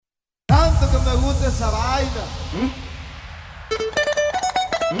me gusta esa vaina.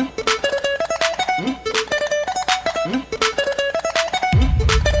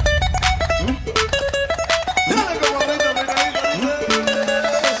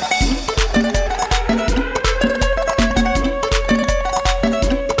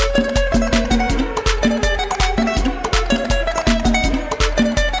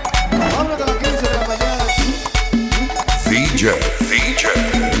 DJ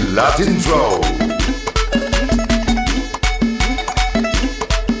LatinFlow.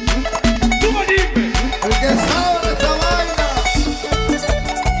 El que sabe de esta vaina.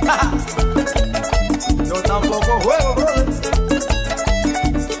 Yo tampoco juego, brother.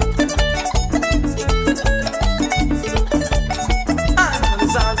 No le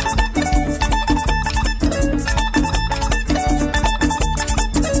sabe.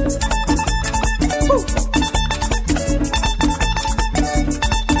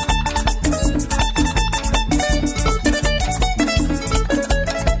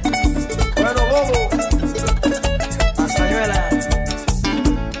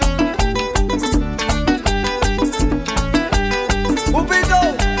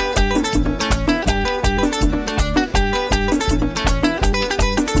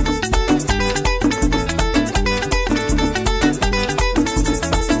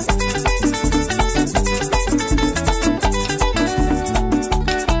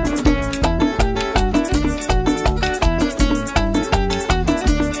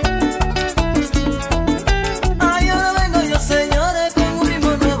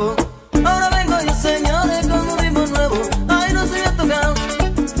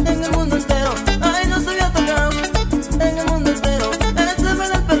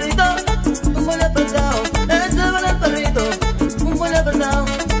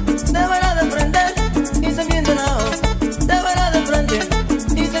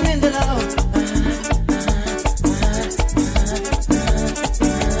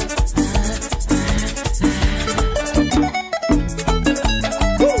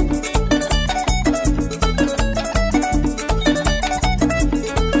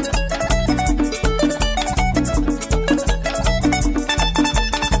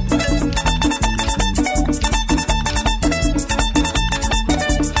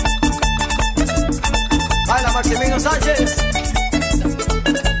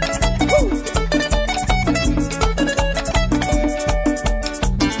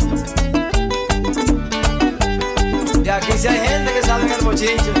 Y aquí sí hay gente que sabe en el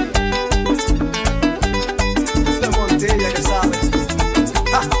bochinche. De Montilla que sabe.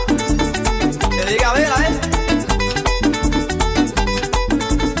 ¡Ja! Que diga vela,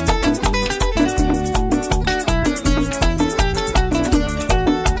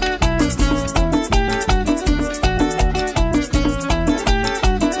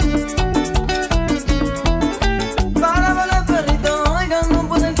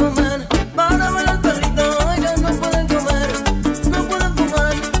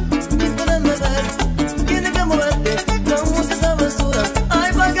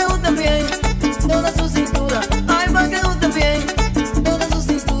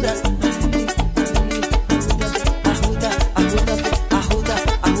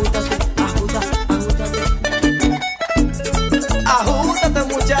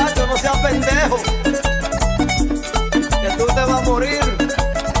 muchacho, no seas pendejo, que tú te vas a morir.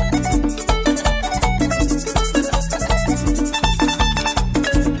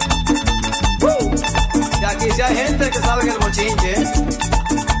 Y aquí sí hay gente que sabe en el bochinche,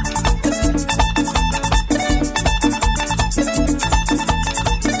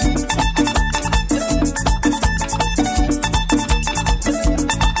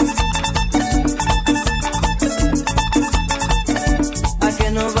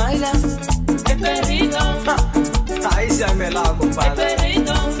 compadre.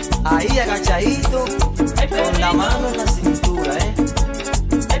 Ahí agachadito, con la mano en la cintura,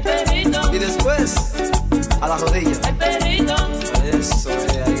 y después a la rodilla. Eso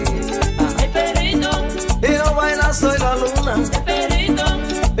es ahí. Y no baila soy la luna.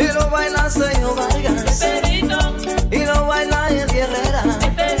 Y no baila Señor Vargas. Y no baila el Herrera.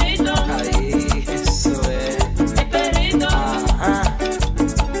 Ahí, eso es. Ajá.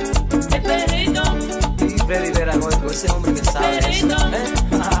 Y Freddy Veragoico, ese hombre que sabe eso,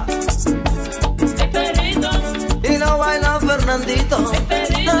 Y no baila Fernandito.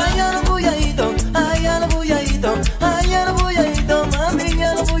 Ay, a lo bulladito, ay, a lo bulladito, ay, a lo bulladito, mami,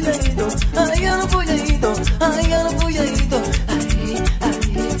 a lo bulladito, ay, a lo bulladito, ay, a lo bulladito, ay, ay.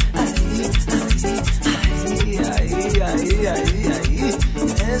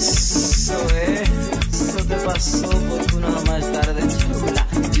 Eso te pasó por tú nada más tarde,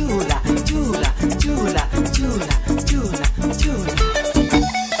 chula.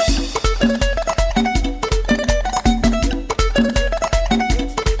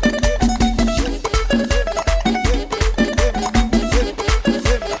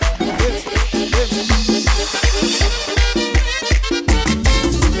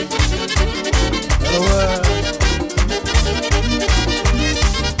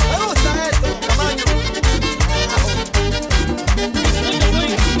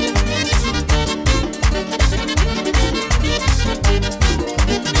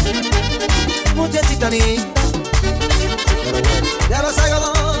 Muchachita linda, de los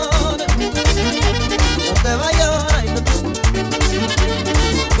algodones, no te vayas llorando,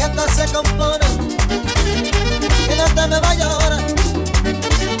 que esto se compone, que no te me vayas llorando,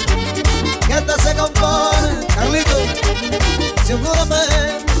 que esto se compone, Carlito, si un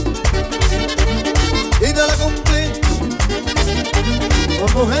juramento y no lo cumplí, con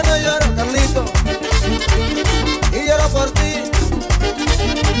mujer no lloro, Carlito, y lloro por ti.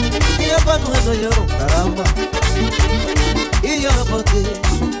 Y yo por mujer no lloro, caramba, y lloro por ti.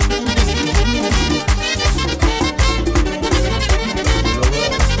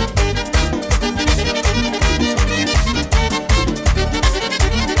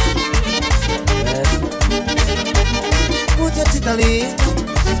 Muchachita linda,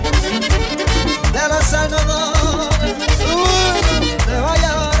 de los algodones, te vaya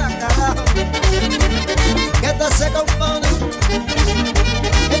ahora, carajo, que esto se compone,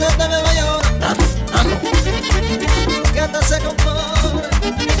 que no te me vaya ahora, que esto se compone,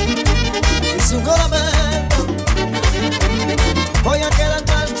 y su juramento, voy a quedar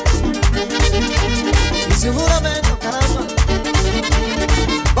mal, y su juramento, caramba,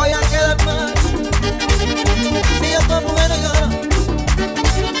 voy a quedar mal, y yo por mujer no lloro,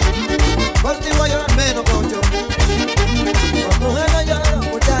 por ti voy a llorar menos, coño, por mujer no lloro,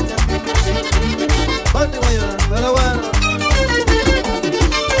 muchacha, por ti voy a llorar, pero bueno.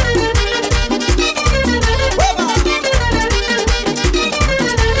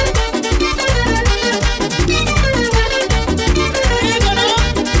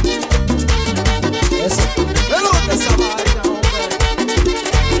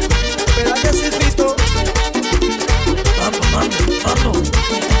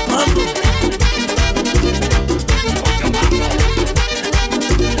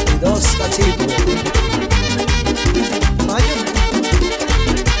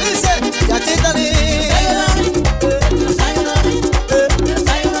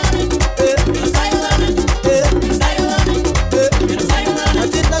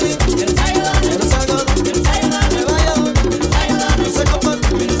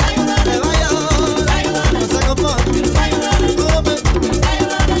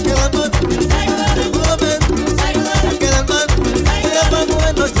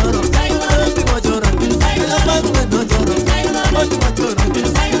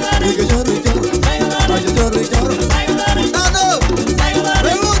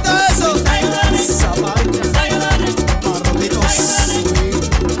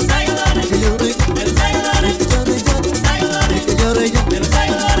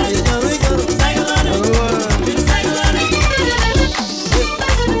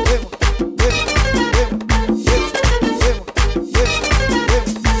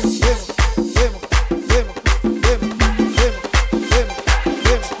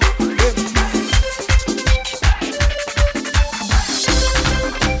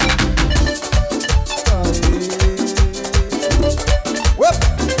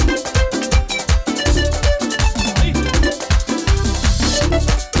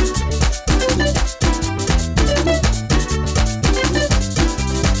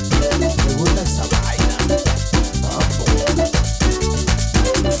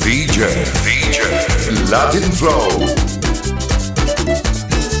 LatinFlow.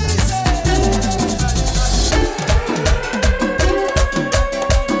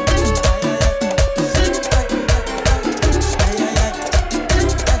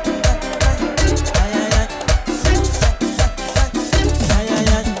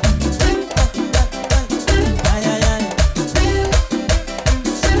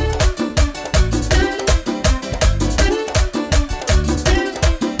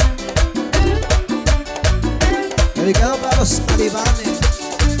 Dedicado para los talibanes,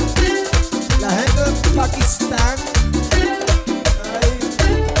 la gente de Pakistán. Ay.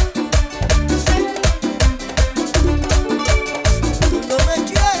 Tú no me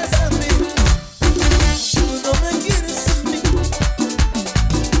quieres a mí, tú no me quieres a mí,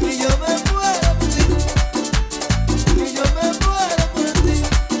 y yo me muero por ti, y yo me muero por ti.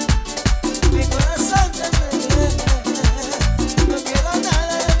 Mi corazón te duele, no queda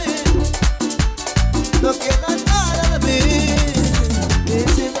nada de mí, no queda nada.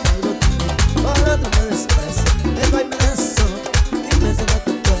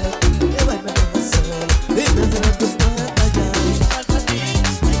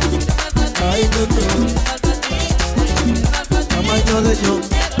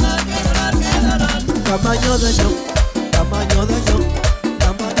 Tamaño de yo, tamaño de yo,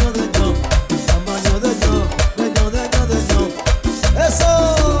 tamaño de yo, tamaño de yo, de yo, de yo, de yo. Eso.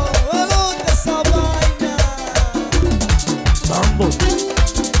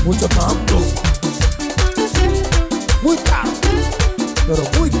 Mucho mambo. Muy caro. Pero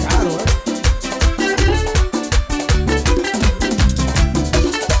muy caro,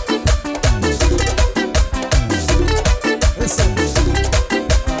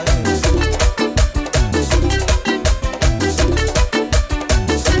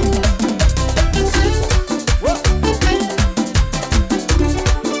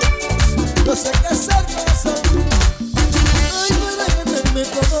 No sé qué hacer, corazón. Ay, puede tenerme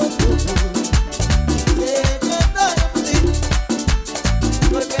como tú. Sé que estoy en ti,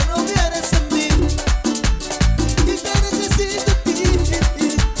 porque no vienes en mí. Y te necesito a ti.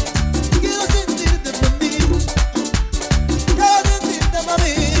 Quiero sentirte por mí. Quiero sentirte por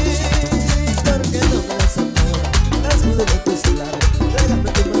mí. Porque no me vas a amar. Las dudas de tus labios. Déjame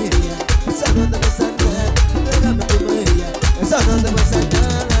tu mejilla. Eso no te va a sacar. Déjame tu mejilla. Eso no te va a sacar.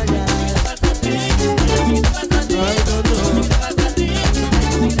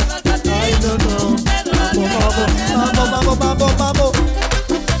 Vamos.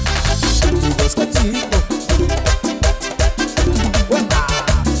 Dos cachitos.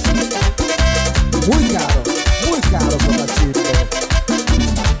 Muy caro por cachito.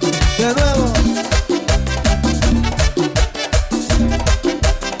 De nuevo.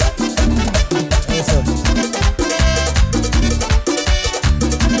 Eso.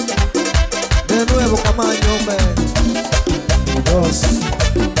 De nuevo, Camaño, hombre. Y dos.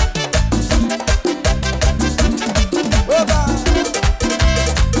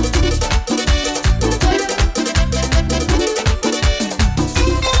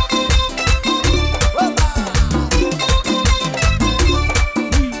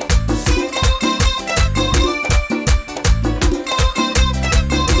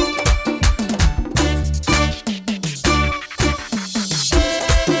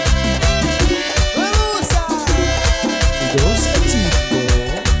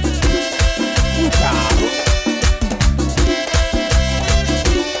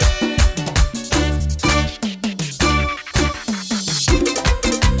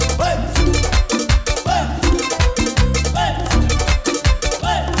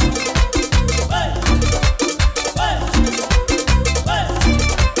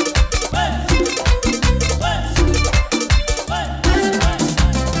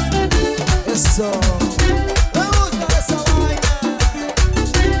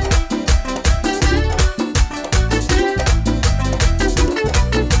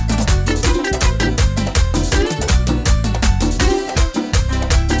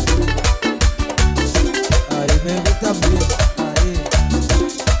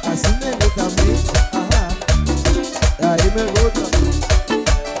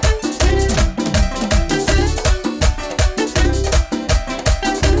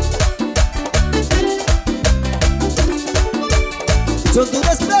 Son tus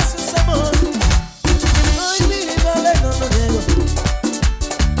besos, amor. Ay, mi vale, no lo niego.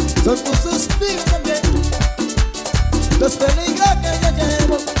 Son tus suspiros también. Los peligros que yo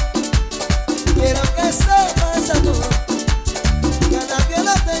llevo. Quiero que sepas, amor, que a nadie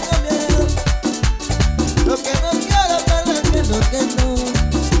le tengo miedo. Lo que no quiero perder, que no.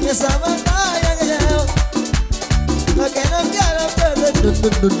 Y esa batalla que llevo. Lo que no quiero perder,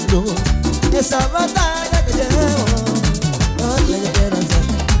 no. Esa batalla que llevo. Yo quiero hacer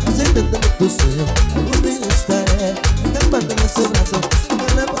intentando tu sueño. Algún día estaré escapándome su brazo.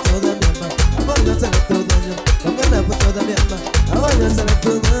 Con el paso de mi alma, voy a ser tu dueño. Con el paso de mi alma, voy a ser tu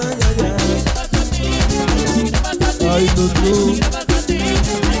dueño. Ay, no.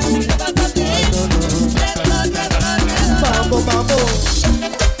 Vamos.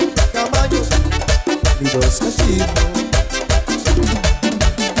 Camaño y dos cachitos.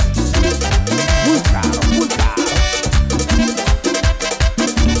 Muy caro.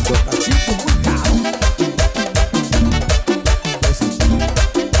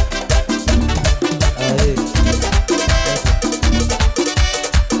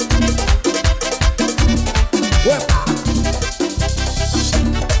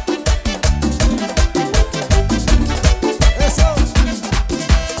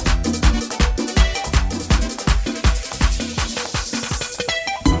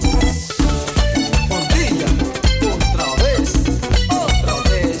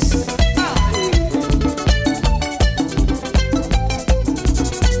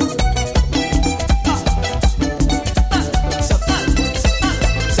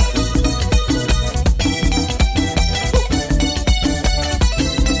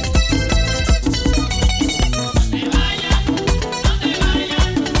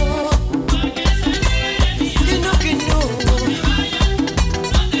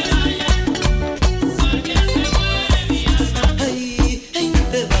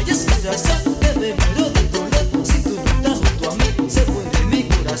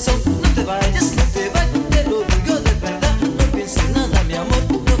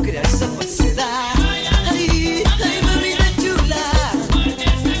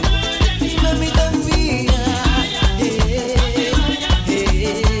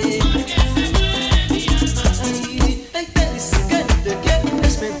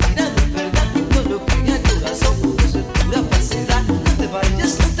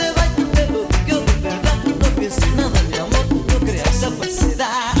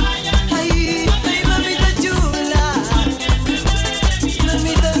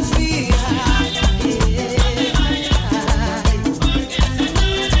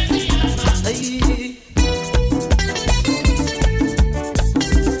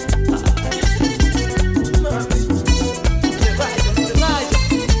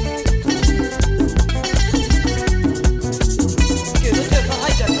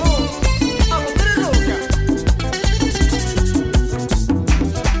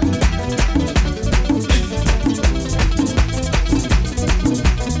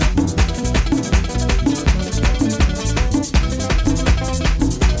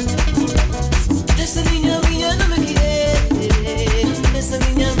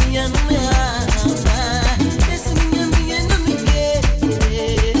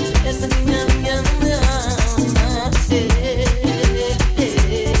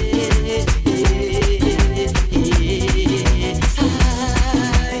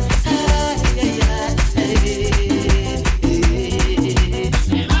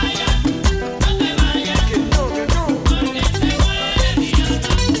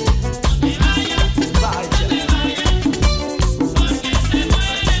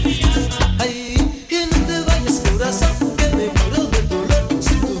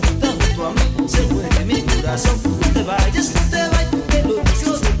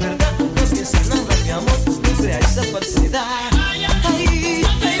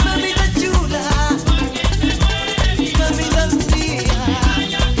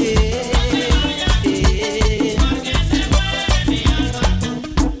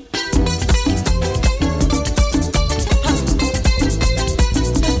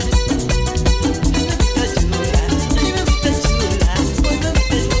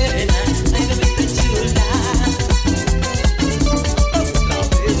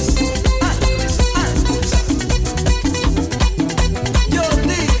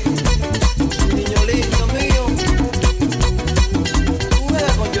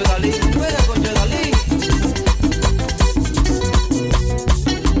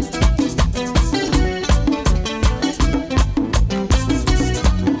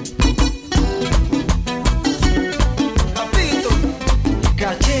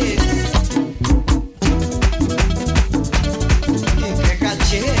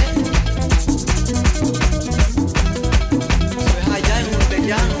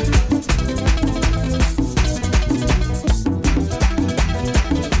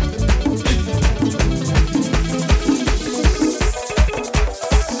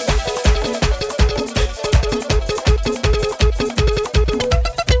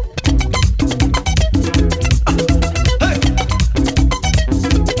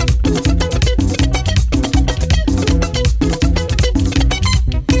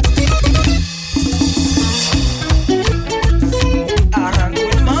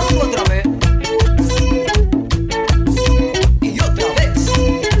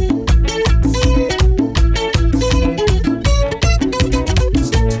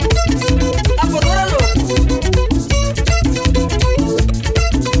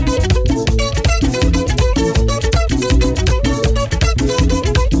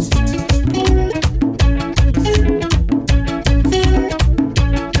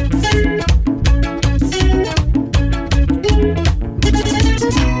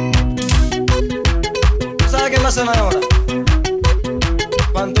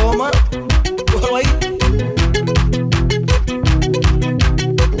 Fantoma, cógelo ahí.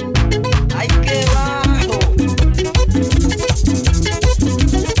 Ay, qué bajo.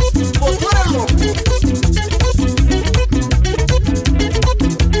 Botúralo.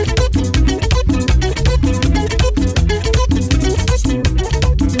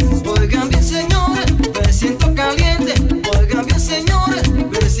 Oigan bien, señores, me siento caliente. Oigan bien, señores,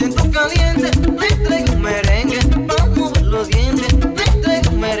 me siento caliente. Le traigo un merengue, vamos a mover los dientes. Le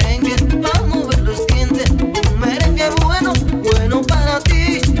traigo un merengue, vamos a mover los dientes. Un merengue bueno, bueno para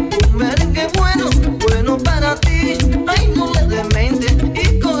ti. Un merengue bueno, bueno para ti. Ay, no le demente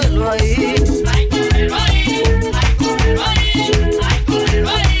y cógelo ahí. Ay, cógelo ahí, ay, cógelo ahí, ay, cógelo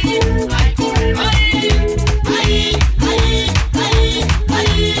ahí, ay, cógelo ahí. Ahí, ahí, ahí, ahí,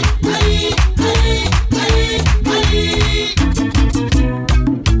 ahí, ahí, ahí, ahí.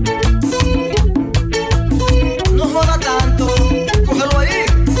 No joda tanto, cógelo ahí.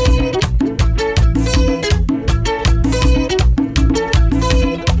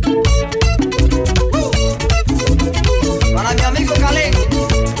 Para mi amigo Calén,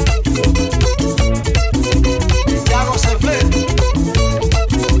 Thiago Selflé.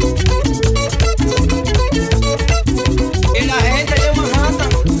 Y la gente de Manhattan,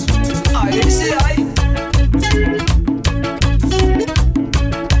 ahí sí hay.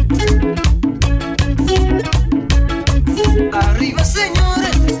 Arriba,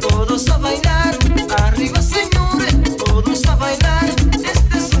 señores, todos a bailar. Arriba, señores, todos a bailar.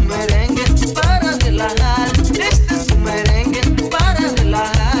 Este es un merengue para relajar. Este es un merengue para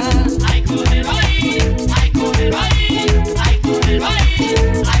relajar. Ay, cógelo ahí, ay, cógelo ahí, ay, cógelo ahí,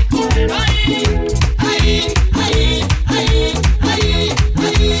 ay, cógelo ahí. Ahí, ahí, ahí, ahí,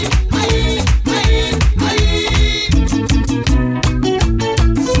 ahí, ahí, ahí, ahí.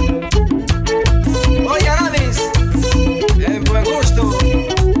 Oye, Aramis, en buen gusto,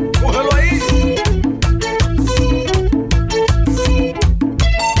 cógelo ahí.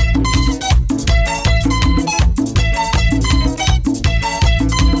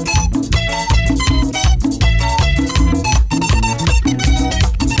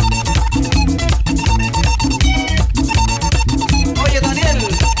 Oye, Daniel,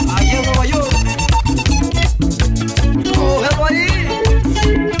 allá en Nueva York, cógelo ahí.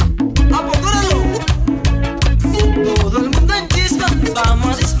 Apocóralo. Todo el mundo en chispa,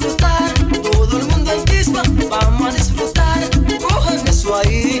 vamos a disfrutar. Todo el mundo en chispa, vamos a disfrutar. Cogen eso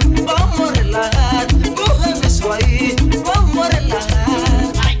ahí, vamos a relajar. Cogen eso ahí, vamos a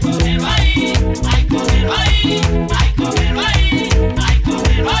relajar. Ay, cógelo ahí, ay, cógelo ahí, ay, cógelo ahí, ay,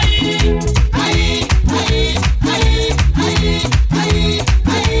 cógelo ahí. Ahí, ahí, ahí, ahí, ahí, ahí,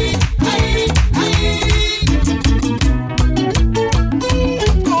 ahí, ahí.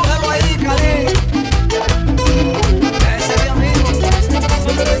 Cógelo ahí, Calé. Ese es mi amigo.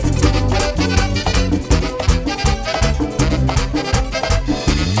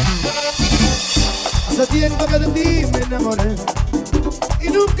 Hace tiempo que de ti me enamoré y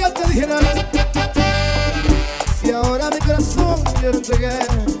nunca te dije nada. Si ahora mi corazón yo lo entregué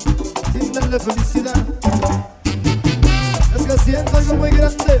sin darle felicidad, es que siento algo muy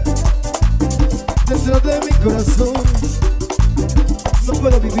grande dentro de mi corazón. No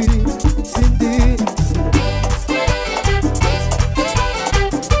puedo vivir sin ti.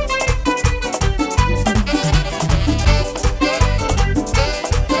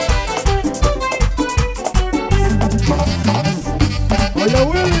 Oye,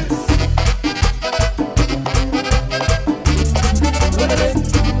 Willy.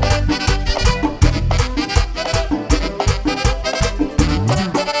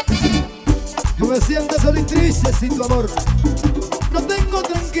 Yo me siento solo y triste sin tu amor. No tengo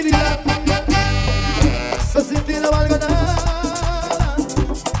tranquilidad. Yo sin ti no valgo nada.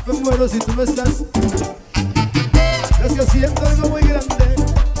 Me muero si tú no estás. Es que siento algo muy grande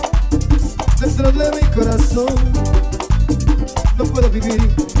dentro de mi corazón. No puedo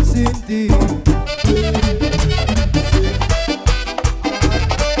vivir sin ti.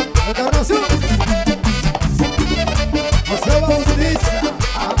 Encarnación. José Bautista.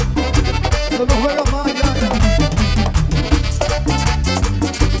 Eso no juega más ya.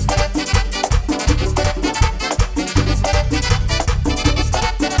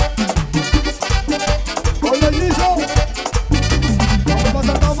 Oye, liso. Vamos a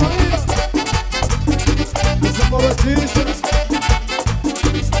pasar la María. Ese pobrecito.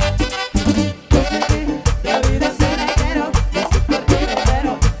 La vida es un reguero, yo soy por ti,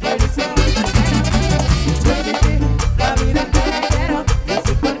 pero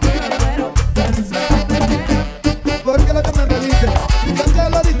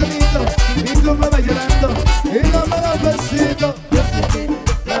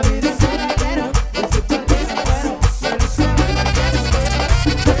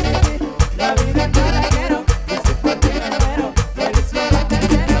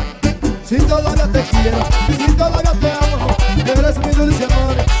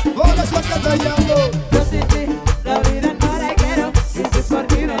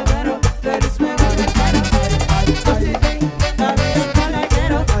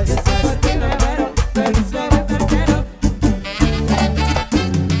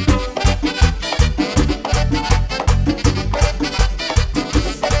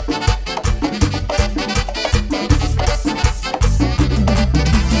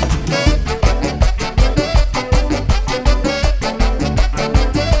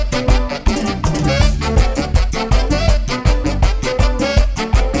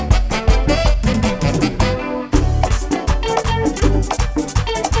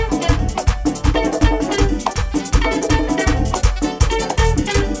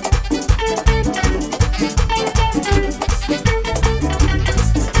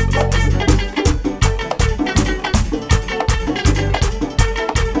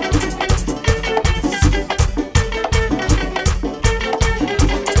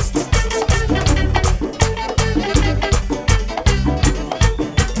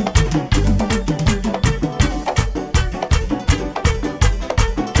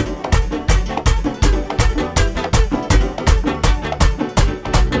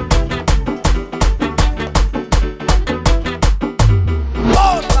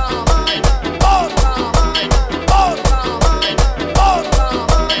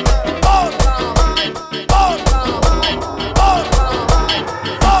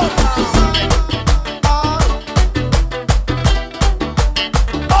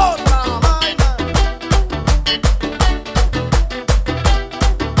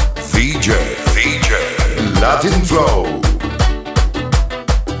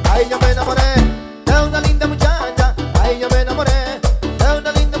ella me enamoré.